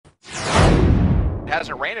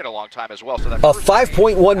hasn't rained in a long time as well. So that a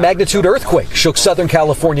 5.1 magnitude earthquake shook Southern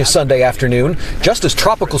California Sunday afternoon, just as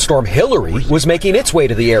Tropical Storm Hilary was making its way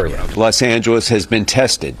to the area. Los Angeles has been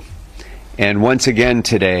tested. And once again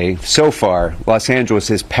today, so far, Los Angeles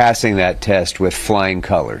is passing that test with flying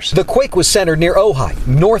colors. The quake was centered near Ojai,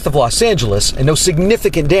 north of Los Angeles, and no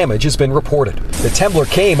significant damage has been reported. The tremor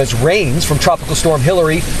came as rains from Tropical Storm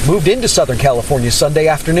Hilary moved into Southern California Sunday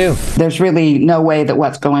afternoon. There's really no way that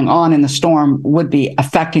what's going on in the storm would be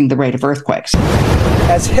affecting the rate of earthquakes.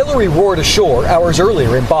 As Hilary roared ashore hours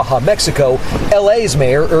earlier in Baja, Mexico, LA's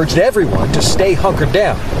mayor urged everyone to stay hunkered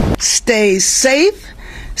down. Stay safe,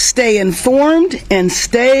 stay informed, and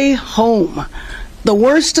stay home. The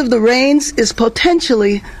worst of the rains is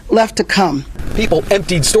potentially left to come. People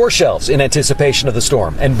emptied store shelves in anticipation of the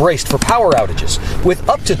storm and braced for power outages. With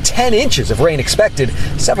up to 10 inches of rain expected,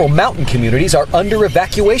 several mountain communities are under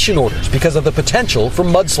evacuation orders because of the potential for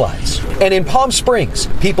mudslides. And in Palm Springs,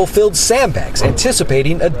 people filled sandbags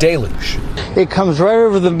anticipating a deluge. It comes right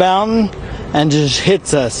over the mountain and just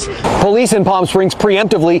hits us. Police in Palm Springs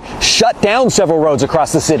preemptively shut down several roads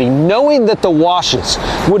across the city, knowing that the washes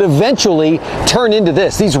would eventually turn into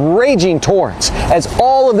these raging torrents, as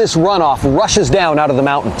all of this runoff rushes down out of the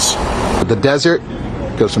mountains. The desert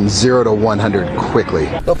goes from 0 to 100 quickly.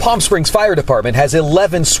 The Palm Springs Fire Department has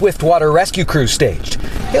 11 swiftwater rescue crews staged.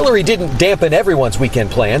 Hilary didn't dampen everyone's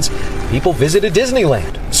weekend plans. People visited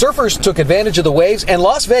Disneyland. Surfers took advantage of the waves, and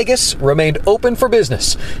Las Vegas remained open for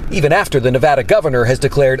business, even after the Nevada governor has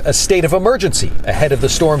declared a state of emergency ahead of the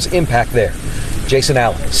storm's impact there. Jason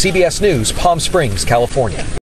Allen, CBS News, Palm Springs, California.